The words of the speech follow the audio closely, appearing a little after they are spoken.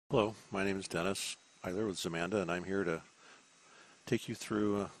Hello, my name is Dennis Eiler with Zmanda, and I'm here to take you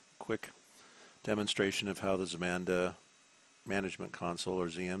through a quick demonstration of how the Zmanda Management Console, or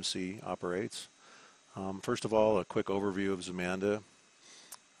ZMC, operates. First of all, a quick overview of Zmanda.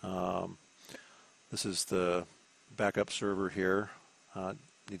 Um, this is the backup server here.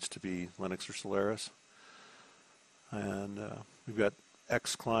 Needs to be Linux or Solaris. And we've got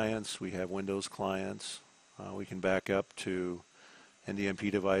X clients, we have Windows clients. We can back up to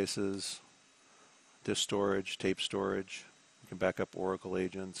NDMP devices, disk storage, tape storage. You can back up Oracle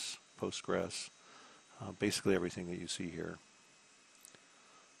agents, Postgres, basically everything that you see here.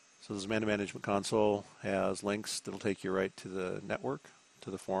 So the Zmanda Management Console has links that'll take you right to the network,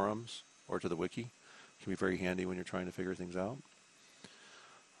 to the forums, or to the wiki. It can be very handy when you're trying to figure things out.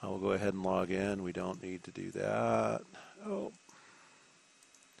 We'll go ahead and log in. We don't need to do that. Oh.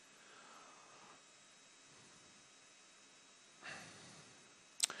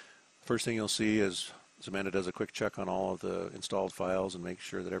 First thing you'll see is Zmanda does a quick check on all of the installed files and makes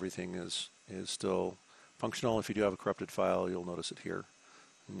sure that everything is still functional. If you do have a corrupted file, you'll notice it here.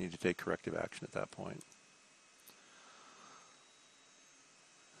 You need to take corrective action at that point.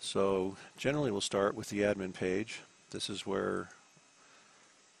 So generally we'll start with the admin page. This is where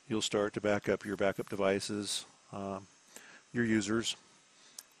you'll start to back up your backup devices, your users.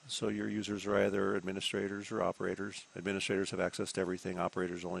 So your users are either administrators or operators. Administrators have access to everything,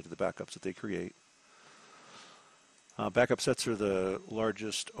 operators only to the backups that they create. Backup sets are the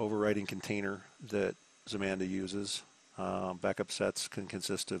largest overwriting container that Zmanda uses. Backup sets can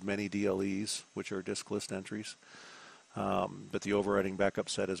consist of many DLEs, which are disk list entries. But the overriding backup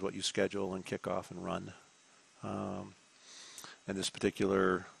set is what you schedule and kick off and run. In this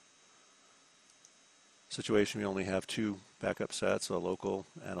particular situation, we only have two backup sets, a local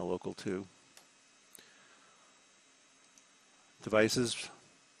and a local 2. Devices,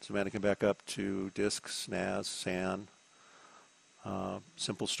 Zmanda can back up to disks, NAS, SAN,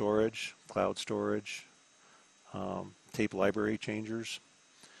 simple storage, cloud storage, tape library changers,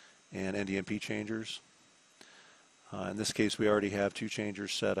 and NDMP changers. In this case, we already have 2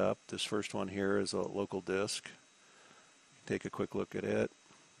 changers set up. This first one here is a local disk. Take a quick look at it.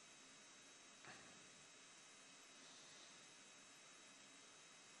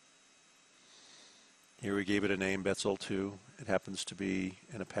 Here we gave it a name, Betzel2. It happens to be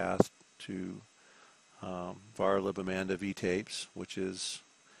in a path to var libamanda vtapes, which is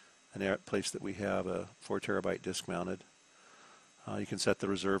a place that we have a 4 terabyte disk mounted. You can set the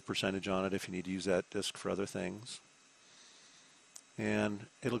reserve percentage on it if you need to use that disk for other things. And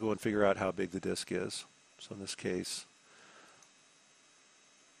it'll go and figure out how big the disk is. So in this case,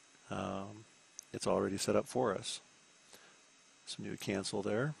 it's already set up for us. So do a cancel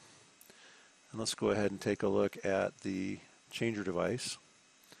there. And let's go ahead and take a look at the changer device.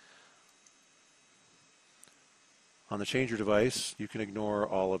 On the changer device, you can ignore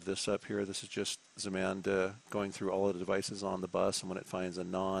all of this up here. This is just Zmanda going through all of the devices on the bus, and when it finds a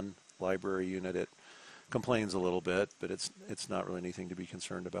non-library unit, it complains a little bit, but it's not really anything to be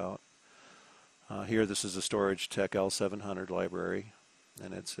concerned about. Here, this is a Storage Tech L700 library,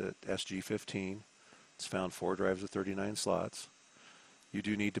 and it's at SG15. It's found 4 drives with 39 slots. You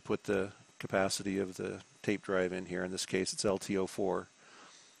do need to put the capacity of the tape drive in here. In this case, it's LTO4,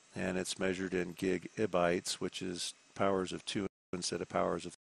 and it's measured in gigabytes, which is powers of 2 instead of powers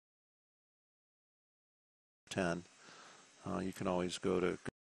of 10. You can always go to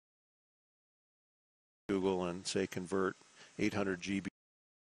Google and say convert 800 GB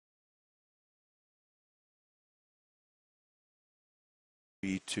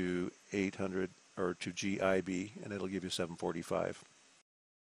to 800 or to GIB, and it'll give you 745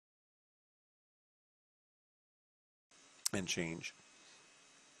 and change.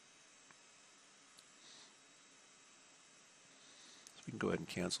 So we can go ahead and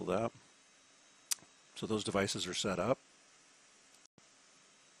cancel that. So those devices are set up.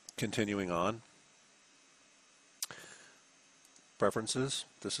 Continuing on. Preferences.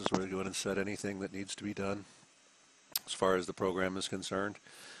 This is where you go in and set anything that needs to be done as far as the program is concerned.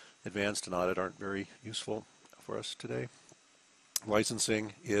 Advanced and audit aren't very useful for us today.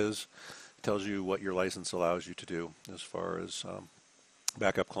 Licensing tells you what your license allows you to do as far as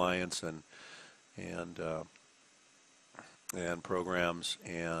backup clients and programs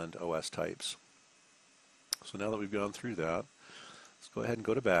and OS types. So now that we've gone through that, let's go ahead and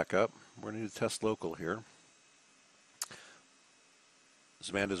go to backup. We're going to test local here.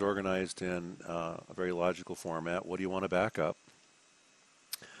 Zmanda is organized in a very logical format. What do you want to back up?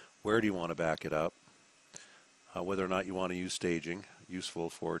 Where do you want to back it up? Whether or not you want to use staging, useful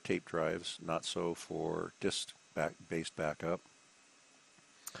for tape drives, not so for disk-based backup.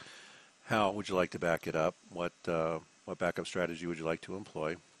 How would you like to back it up? What backup strategy would you like to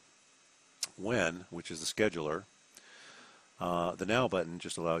employ? When, which is the scheduler. The Now button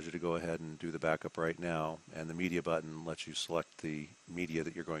just allows you to go ahead and do the backup right now, and the Media button lets you select the media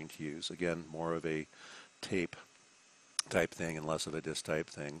that you're going to use. Again, more of a tape type thing and less of a disk type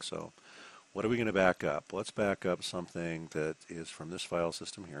thing. So what are we going to back up? Let's back up something that is from this file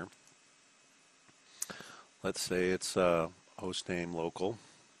system here. Let's say it's hostname local,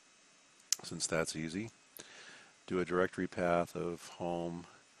 since that's easy. Do a directory path of home.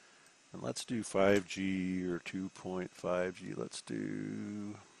 And let's do 5G or 2.5G. Let's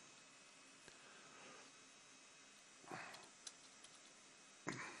do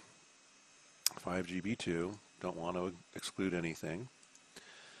 5GB2. Don't want to exclude anything.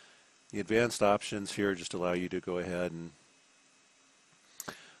 The advanced options here just allow you to go ahead and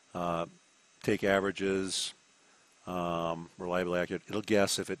take averages, reliably accurate. It'll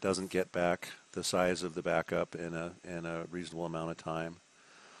guess if it doesn't get back the size of the backup in a reasonable amount of time.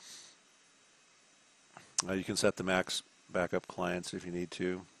 You can set the max backup clients if you need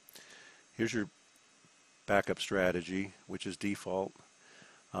to. Here's your backup strategy, which is default.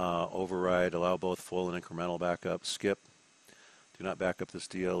 Override, allow both full and incremental backups. Skip, do not back up this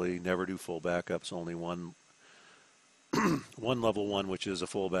DLE. Never do full backups, only one level 1, which is a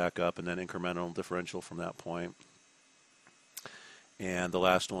full backup, and then incremental differential from that point. And the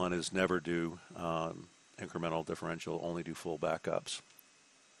last one is never do incremental differential, only do full backups.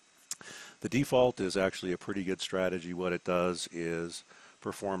 The default is actually a pretty good strategy. What it does is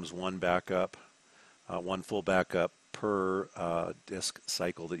performs one backup, one full backup per disk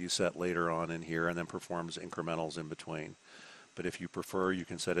cycle that you set later on in here, and then performs incrementals in between. But if you prefer, you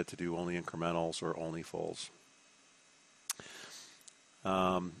can set it to do only incrementals or only fulls.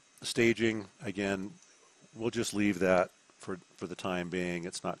 Staging, again, we'll just leave that for the time being.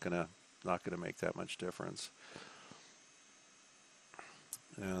 It's not gonna make that much difference.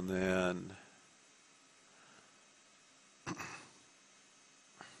 And then the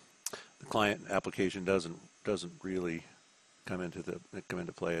client application doesn't really come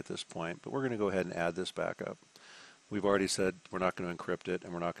into play at this point, but we're going to go ahead and add this backup. We've already said we're not going to encrypt it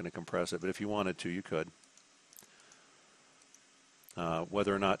and we're not going to compress it, but if you wanted to, you could.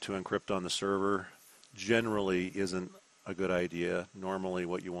 Whether or not to encrypt on the server generally isn't a good idea. Normally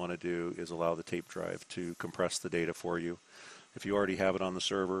what you want to do is allow the tape drive to compress the data for you. If you already have it on the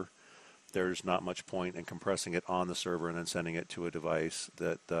server, there's not much point in compressing it on the server and then sending it to a device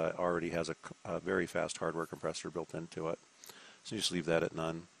that already has a very fast hardware compressor built into it. So you just leave that at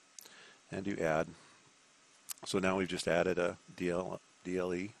none and do add. So now we've just added a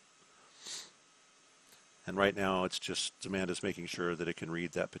DLE. And right now it's just Zmanda's making sure that it can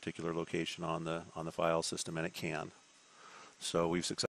read that particular location on the file system, and it can. So we've successfully